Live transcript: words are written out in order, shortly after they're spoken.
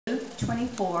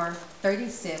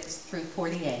24:36 through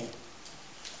 48.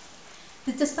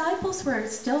 The disciples were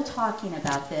still talking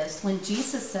about this when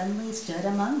Jesus suddenly stood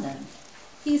among them.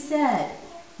 He said,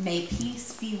 "May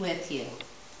peace be with you."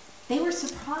 They were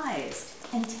surprised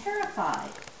and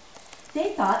terrified.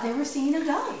 They thought they were seeing a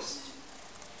ghost.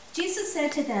 Jesus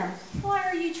said to them, "Why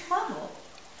are you troubled?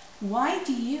 Why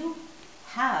do you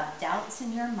have doubts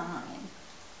in your mind?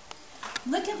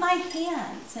 Look at my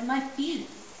hands and my feet.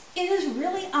 It is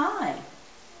really I.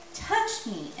 Touch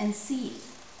me and see.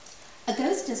 A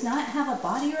ghost does not have a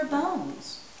body or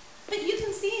bones, but you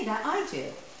can see that I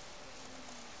do."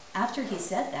 After he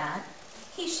said that,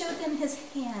 he showed them his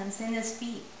hands and his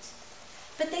feet.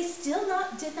 But they still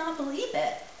did not believe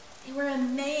it. They were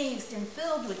amazed and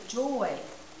filled with joy.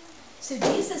 So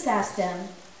Jesus asked them,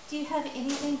 "Do you have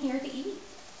anything here to eat?"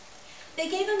 They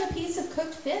gave him a piece of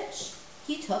cooked fish.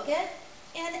 He took it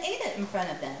and ate it in front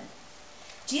of them.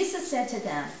 Jesus said to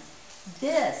them,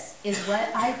 "This is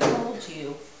what I told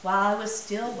you while I was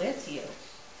still with you.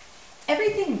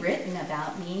 Everything written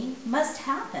about me must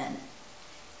happen.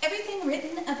 Everything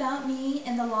written about me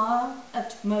in the law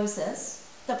of Moses,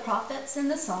 the prophets,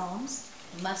 and the Psalms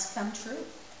must come true."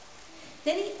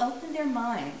 Then he opened their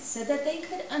minds so that they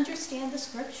could understand the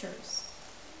scriptures.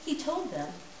 He told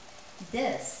them,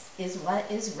 "This is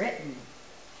what is written.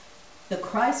 The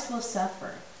Christ will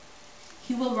suffer.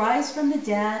 He will rise from the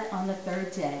dead on the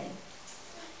third day.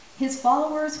 His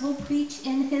followers will preach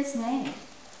in his name.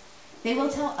 They will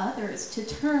tell others to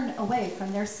turn away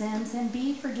from their sins and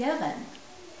be forgiven.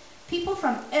 People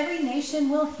from every nation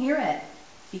will hear it,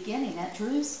 beginning at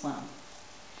Jerusalem.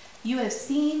 You have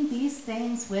seen these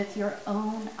things with your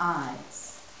own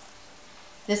eyes."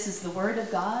 This is the word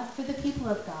of God for the people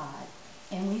of God,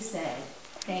 and we say,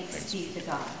 thanks be to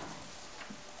God.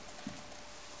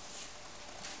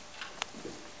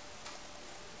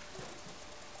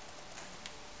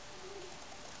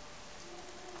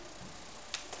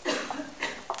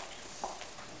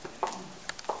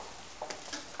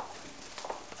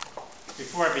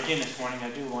 Before I begin this morning, I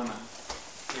do want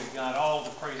to give God all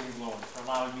the praise and glory for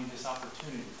allowing me this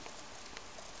opportunity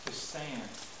to stand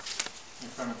in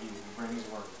front of you and bring his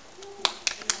word.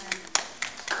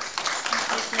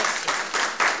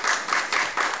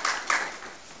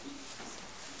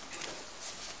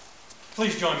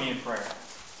 Please join me in prayer.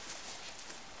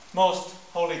 Most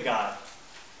holy God,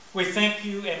 we thank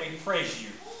you and we praise you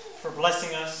for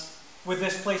blessing us with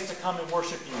this place to come and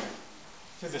worship you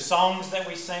through the songs that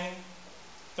we sing,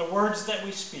 the words that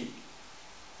we speak,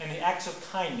 and the acts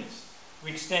of kindness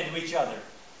we extend to each other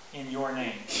in your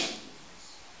name.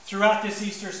 Throughout this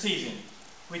Easter season,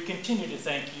 we continue to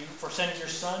thank you for sending your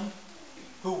Son,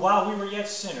 who while we were yet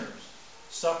sinners,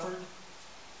 suffered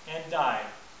and died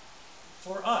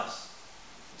for us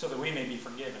so that we may be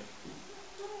forgiven.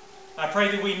 I pray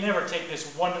that we never take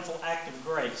this wonderful act of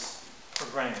grace for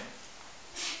granted.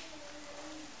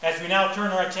 As we now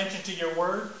turn our attention to your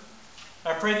word,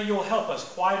 I pray that you will help us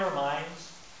quiet our minds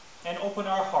and open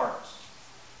our hearts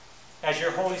as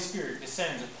your Holy Spirit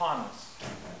descends upon us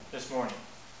this morning.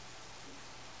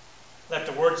 Let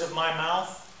the words of my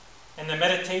mouth and the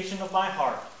meditation of my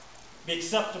heart be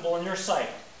acceptable in your sight,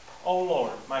 O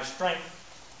Lord, my strength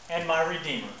and my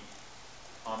Redeemer.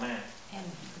 Amen.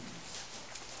 Amen.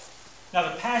 Now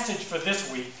the passage for this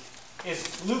week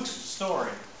is Luke's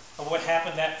story of what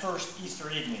happened that first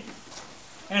Easter evening.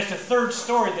 And it's the third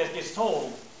story that gets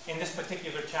told in this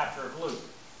particular chapter of Luke.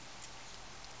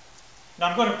 Now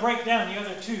I'm going to break down the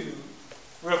other two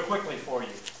real quickly for you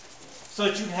so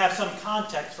that you can have some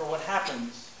context for what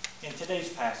happens in today's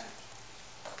passage.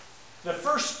 The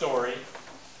first story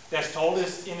that's told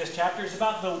in this chapter is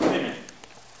about the women.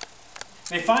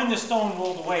 They find the stone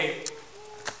rolled away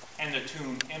and the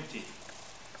tomb empty.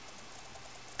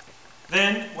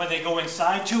 Then, when they go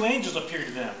inside, two angels appear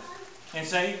to them and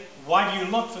say, "Why do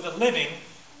you look for the living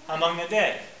among the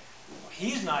dead?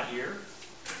 He's not here.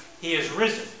 He is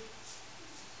risen."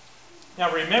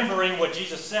 Now, remembering what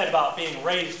Jesus said about being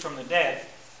raised from the dead,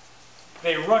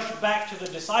 they rush back to the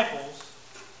disciples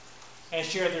and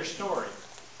share their story.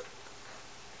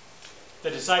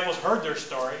 The disciples heard their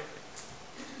story,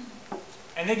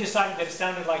 and they decided that it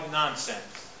sounded like nonsense.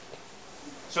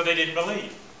 So they didn't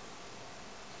believe.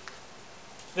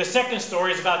 The second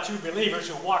story is about two believers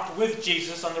who walked with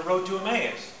Jesus on the road to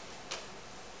Emmaus.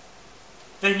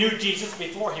 They knew Jesus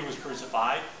before he was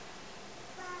crucified,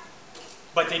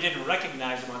 but they didn't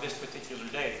recognize him on this particular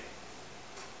day.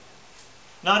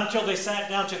 Not until they sat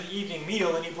down to the evening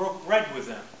meal and he broke bread with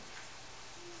them.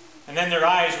 And then their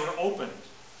eyes were opened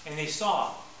and they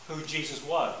saw who Jesus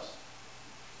was.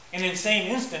 And in the same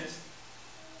instant,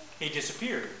 he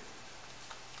disappeared.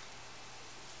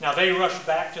 Now they rushed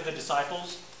back to the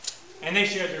disciples, and they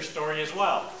shared their story as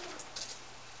well.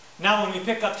 Now when we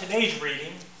pick up today's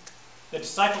reading, the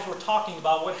disciples were talking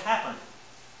about what happened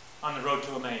on the road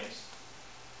to Emmaus.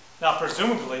 Now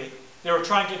presumably, they were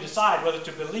trying to decide whether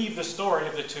to believe the story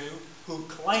of the two who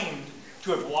claimed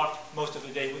to have walked most of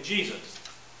the day with Jesus.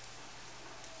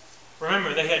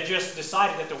 Remember, they had just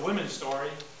decided that the women's story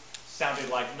sounded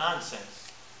like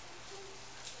nonsense.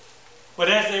 But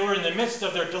as they were in the midst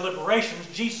of their deliberations,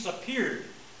 Jesus appeared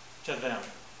to them.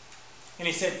 And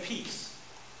he said, "Peace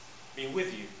be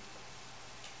with you."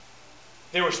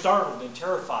 They were startled and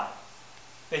terrified.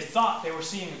 They thought they were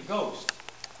seeing a ghost.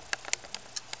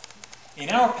 In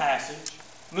our passage,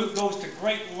 Luke goes to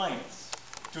great lengths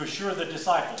to assure the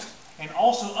disciples, and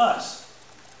also us,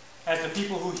 as the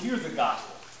people who hear the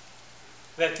gospel,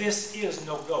 that this is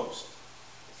no ghost.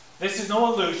 This is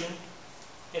no illusion.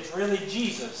 It's really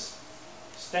Jesus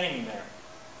standing there.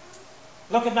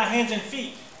 "Look at my hands and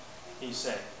feet," he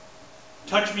said.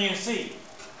 "Touch me and see.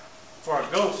 For a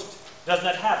ghost does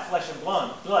not have flesh and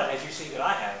blood as you see that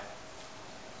I have."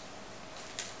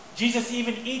 Jesus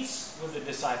even eats with the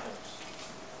disciples.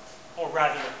 Or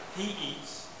rather, he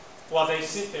eats while they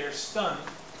sit there stunned,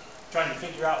 trying to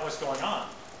figure out what's going on.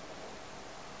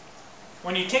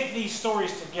 When you take these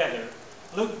stories together,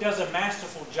 Luke does a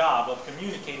masterful job of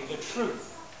communicating the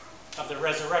truth of the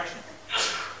resurrection.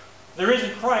 The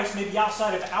risen Christ may be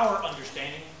outside of our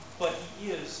understanding, but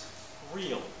he is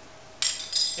real.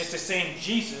 It's the same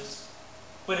Jesus,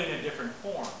 but in a different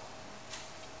form.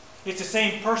 It's the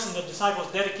same person the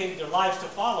disciples dedicated their lives to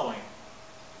following,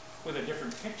 with a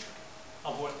different picture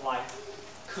of what life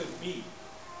could be.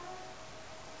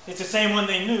 It's the same one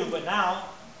they knew, but now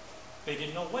they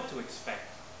didn't know what to expect.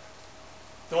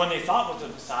 The one they thought was the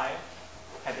Messiah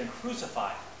had been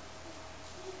crucified.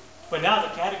 But now the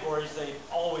categories they'd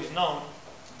always known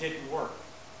didn't work,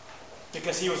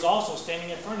 because he was also standing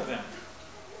in front of them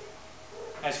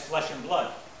as flesh and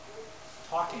blood,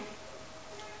 talking,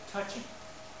 touching,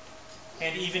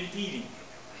 and even eating.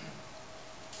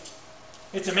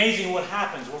 It's amazing what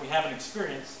happens when we have an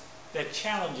experience that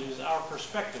challenges our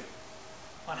perspective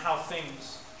on how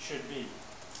things should be.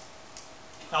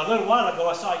 Now, a little while ago,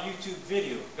 I saw a YouTube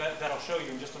video that I'll show you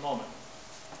in just a moment.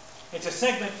 It's a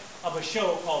segment of a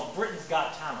show called Britain's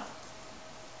Got Talent.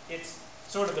 It's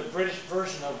sort of the British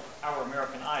version of our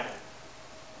American Idol.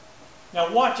 Now,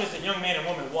 watch as the young man and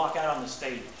woman walk out on the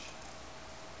stage.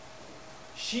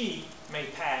 She may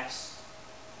pass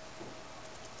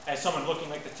as someone looking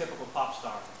like the typical pop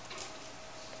star,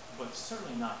 but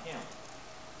certainly not him.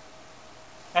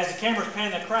 As the cameras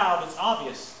pan the crowd, it's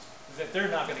obvious that they're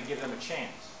not going to give them a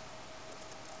chance.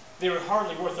 They were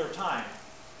hardly worth their time,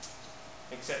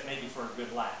 except maybe for a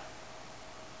good laugh.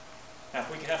 Now, if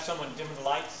we could have someone dim the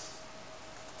lights,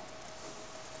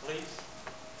 please.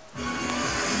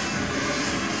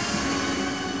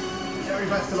 Jerry,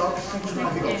 best of luck.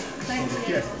 Thank you. Thank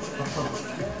you.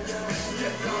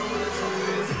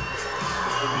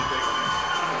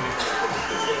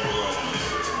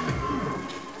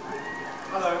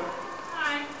 Hello.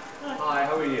 Hi. Hi,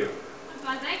 how are you? I'm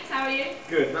fine, thanks. How are you?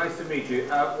 Good, nice to meet you.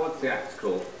 What's the act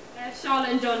called? Charlotte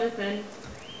and Jonathan.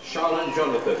 Charlotte and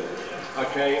Jonathan.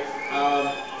 Okay.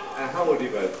 How old are you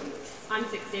both? I'm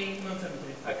 16.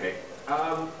 Okay.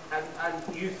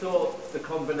 And you thought the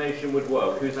combination would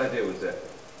work. Whose idea was it?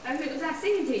 It was our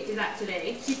singing teachers,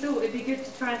 actually. She thought it'd be good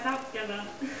to try us out together.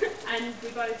 And we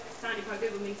both sounded quite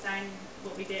good when we sang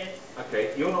what we did.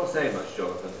 Okay. You're not saying much,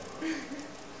 Jonathan.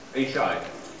 Are you shy?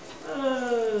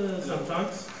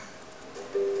 Sometimes.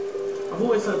 I've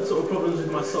always had sort of problems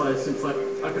with my size since I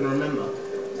can remember.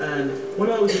 And when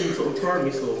I was in sort of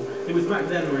primary school, it was back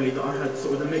then really that I had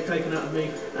sort of the mick taken out of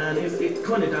me, and it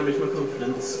kind of damaged my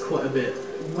confidence quite a bit.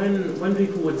 When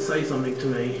people would say something to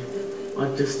me,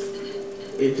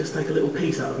 it'd just take a little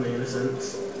piece out of me in a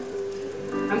sense.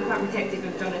 I'm quite protective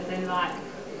of Jonathan. Like,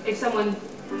 if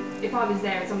I was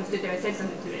there and someone stood there and said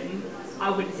something to him,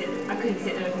 I couldn't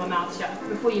sit there with my mouth shut.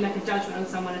 Before you make a judgment on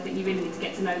someone, I think you really need to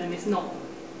get to know them. It's not,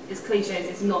 as cliche as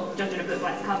it's not judging a book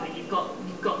by its cover. You've got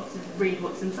to read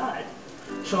what's inside.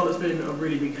 Charlotte's been a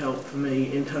really big help for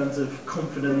me in terms of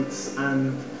confidence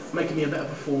and making me a better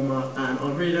performer, and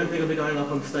I really don't think I'd be going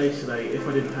up on stage today if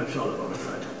I didn't have Charlotte by my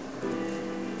side.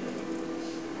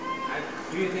 And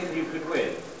do you think you could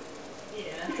win?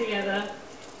 Yeah, together.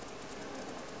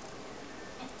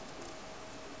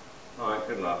 All right,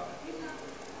 good luck.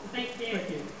 Thank you. Thank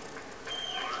you.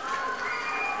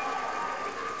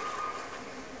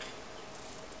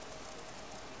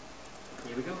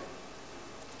 Here we go.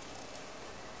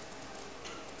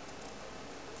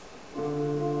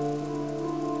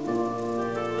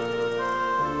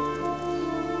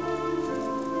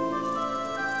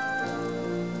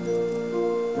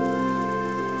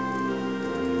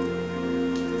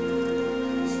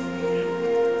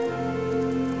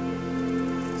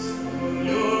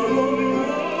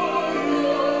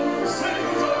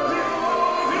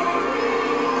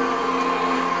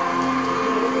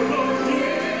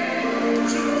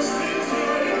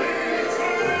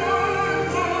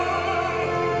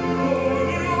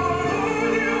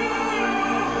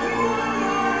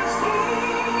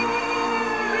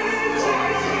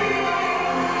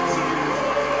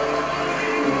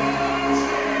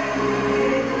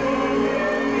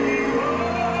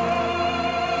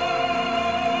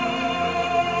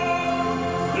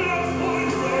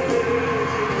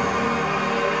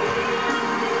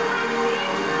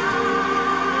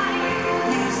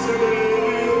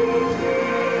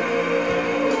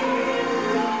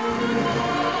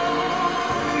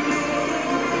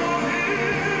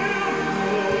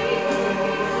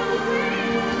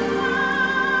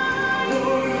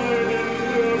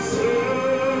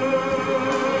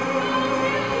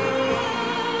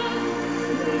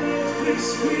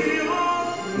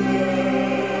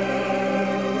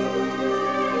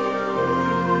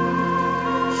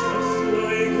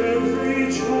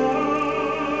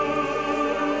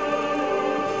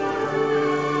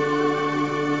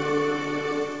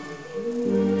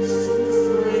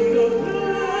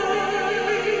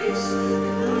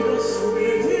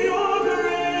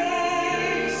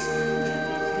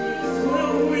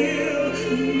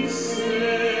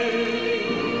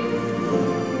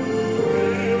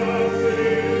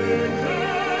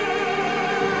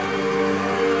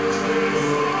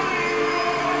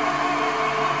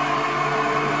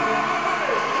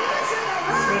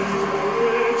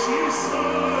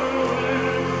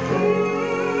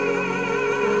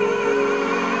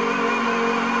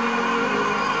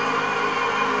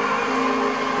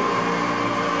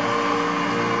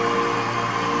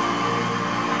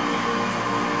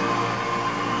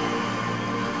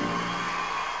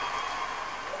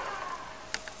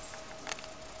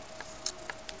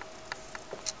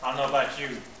 know about you,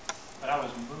 but I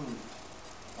was moved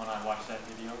when I watched that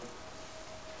video.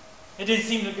 It didn't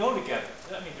seem to go together.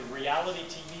 I mean, the reality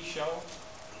TV show,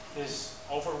 this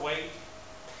overweight,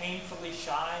 painfully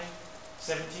shy,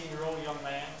 17-year-old young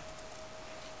man,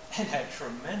 and that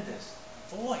tremendous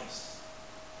voice.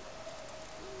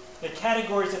 The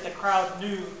categories that the crowd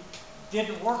knew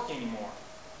didn't work anymore.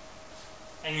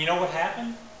 And you know what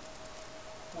happened?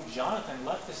 Well, Jonathan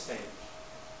left the stage,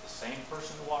 the same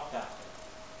person who walked out there.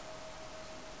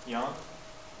 Young,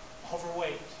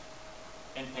 overweight,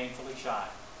 and painfully shy.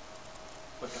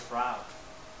 But the crowd,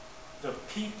 the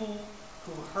people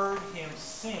who heard him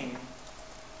sing,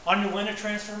 underwent a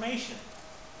transformation.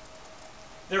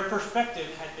 Their perspective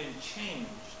had been changed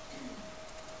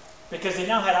because they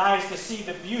now had eyes to see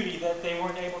the beauty that they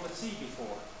weren't able to see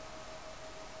before.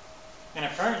 And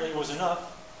apparently it was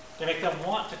enough to make them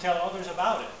want to tell others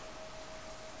about it.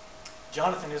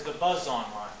 Jonathan is the buzz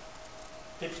online.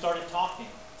 People started talking.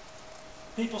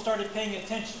 People started paying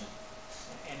attention.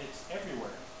 And it's everywhere.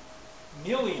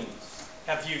 Millions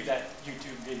have viewed that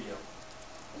YouTube video.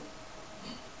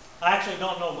 I actually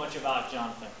don't know much about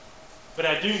Jonathan, but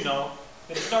I do know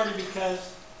that it started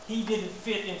because he didn't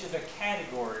fit into the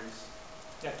categories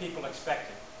that people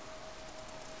expected.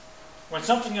 When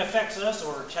something affects us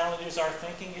or challenges our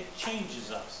thinking, it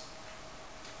changes us.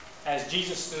 As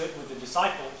Jesus stood with the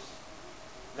disciples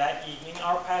that evening,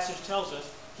 our passage tells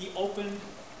us he opened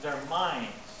their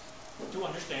minds to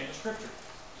understand the Scripture.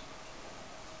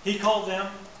 He called them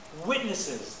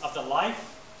witnesses of the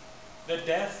life, the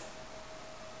death,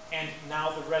 and now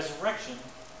the resurrection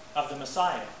of the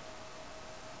Messiah.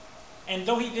 And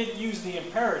though he didn't use the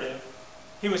imperative,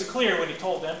 he was clear when he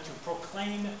told them to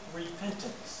proclaim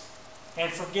repentance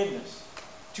and forgiveness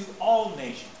to all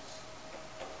nations,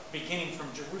 beginning from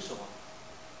Jerusalem.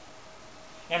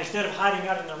 And instead of hiding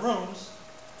out in the rooms,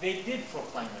 they did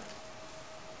proclaim it.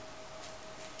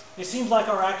 It seems like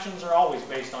our actions are always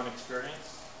based on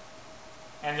experience,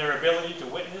 and their ability to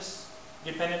witness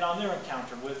depended on their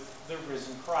encounter with the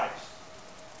risen Christ.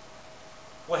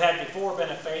 What had before been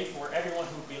a faith where everyone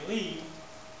who believed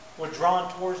was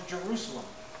drawn towards Jerusalem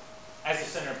as the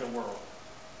center of the world,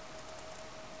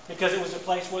 because it was a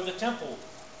place where the temple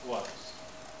was,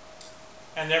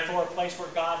 and therefore a place where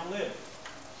God lived.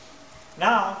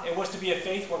 Now it was to be a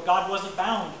faith where God wasn't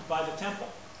bound by the temple.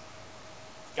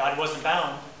 God wasn't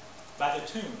bound by the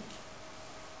tomb.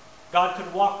 God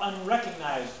could walk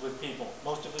unrecognized with people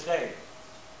most of the day.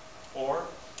 Or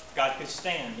God could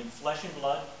stand in flesh and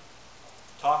blood,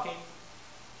 talking,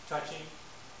 touching,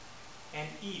 and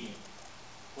eating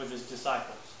with his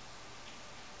disciples.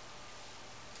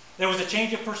 There was a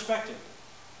change of perspective.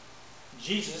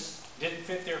 Jesus didn't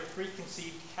fit their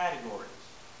preconceived categories.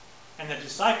 And the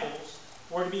disciples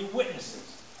were to be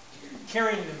witnesses,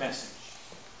 carrying the message,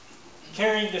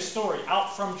 carrying the story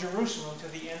out from Jerusalem to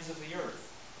the ends of the earth.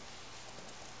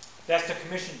 That's the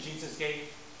commission Jesus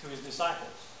gave to his disciples.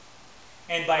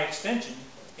 And by extension,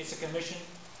 it's a commission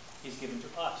he's given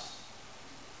to us.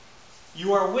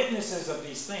 You are witnesses of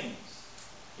these things,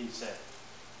 he said.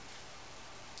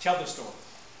 Tell the story,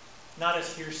 not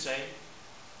as hearsay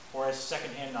or as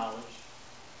secondhand knowledge,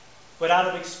 but out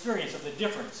of experience of the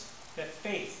difference that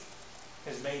faith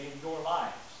has made in your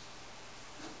lives.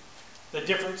 The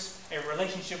difference a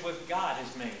relationship with God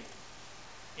has made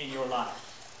in your lives.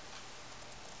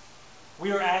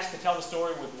 We are asked to tell the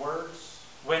story with words,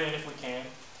 when and if we can,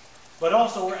 but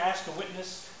also we're asked to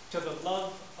witness to the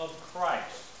love of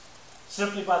Christ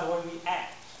simply by the way we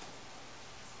act,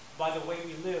 by the way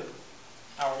we live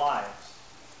our lives.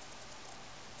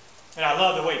 And I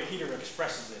love the way Peter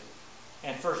expresses it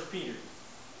in 1 Peter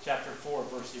chapter 4,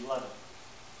 verse 11.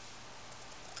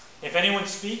 If anyone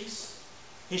speaks,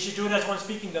 he should do it as one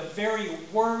speaking the very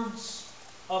words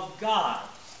of God.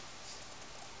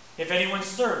 If anyone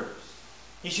serves,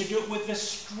 he should do it with the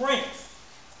strength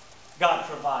God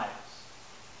provides,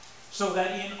 so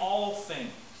that in all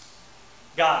things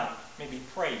God may be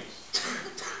praised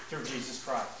through Jesus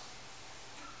Christ.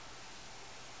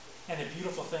 And the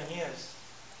beautiful thing is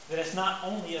that it's not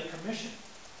only a commission,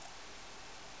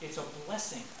 it's a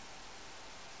blessing.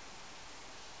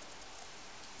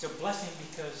 It's a blessing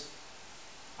because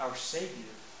our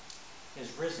Savior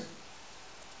is risen.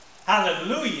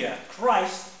 Hallelujah!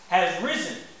 Christ has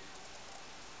risen.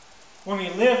 When we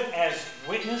live as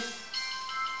witness,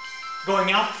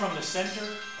 going out from the center,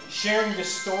 sharing the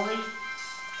story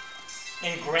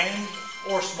in grand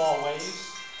or small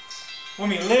ways, when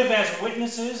we live as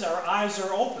witnesses, our eyes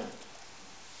are open.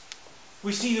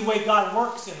 We see the way God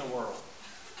works in the world,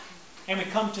 and we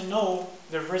come to know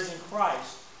the risen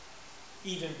Christ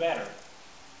even better.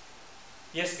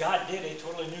 Yes, God did a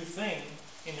totally new thing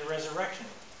in the resurrection.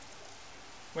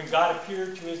 When God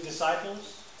appeared to his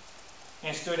disciples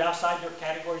and stood outside their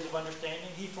categories of understanding,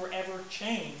 he forever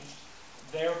changed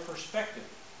their perspective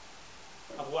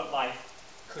of what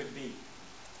life could be.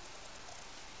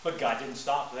 But God didn't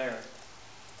stop there.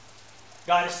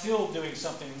 God is still doing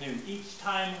something new each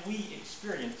time we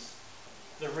experience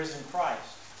the risen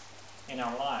Christ in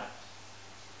our lives.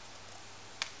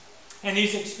 And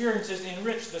these experiences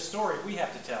enrich the story we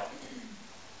have to tell.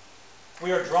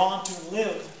 We are drawn to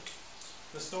live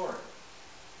the story.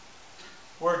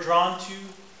 We're drawn to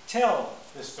tell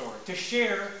the story, to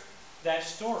share that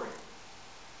story.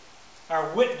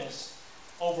 Our witness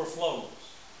overflows.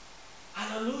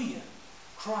 Hallelujah!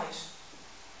 Christ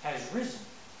has risen.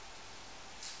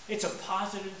 It's a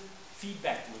positive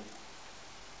feedback loop.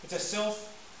 It's a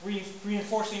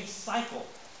self-reinforcing cycle.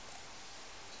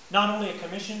 Not only a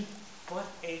commission, but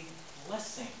a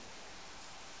blessing.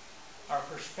 Our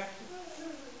perspective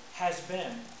has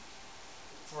been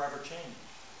forever changed.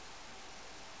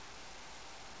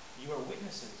 You are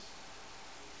witnesses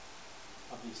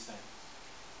of these things.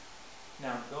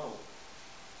 Now go.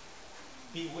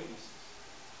 Be witnesses.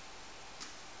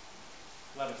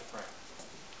 Let us pray.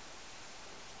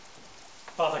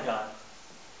 Father God,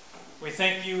 we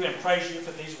thank you and praise you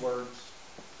for these words.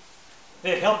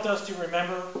 They have helped us to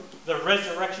remember the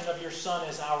resurrection of your Son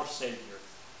as our Savior.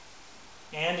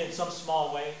 And in some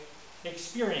small way,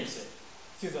 experience it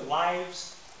through the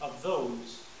lives of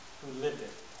those who lived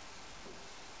it.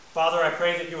 Father, I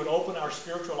pray that you would open our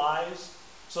spiritual eyes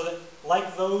so that,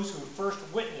 like those who first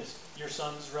witnessed your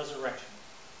Son's resurrection,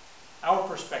 our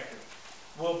perspective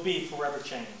will be forever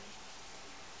changed.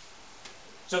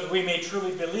 So that we may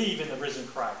truly believe in the risen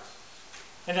Christ,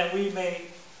 and that we may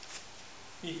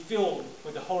be filled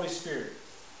with the Holy Spirit,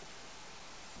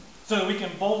 so that we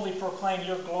can boldly proclaim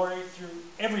your glory through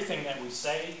everything that we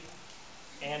say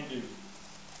and do.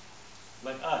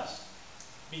 Let us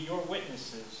be your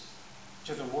witnesses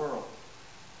to the world.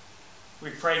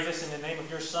 We pray this in the name of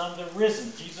your Son, the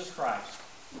risen Jesus Christ.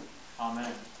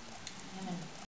 Amen. Amen.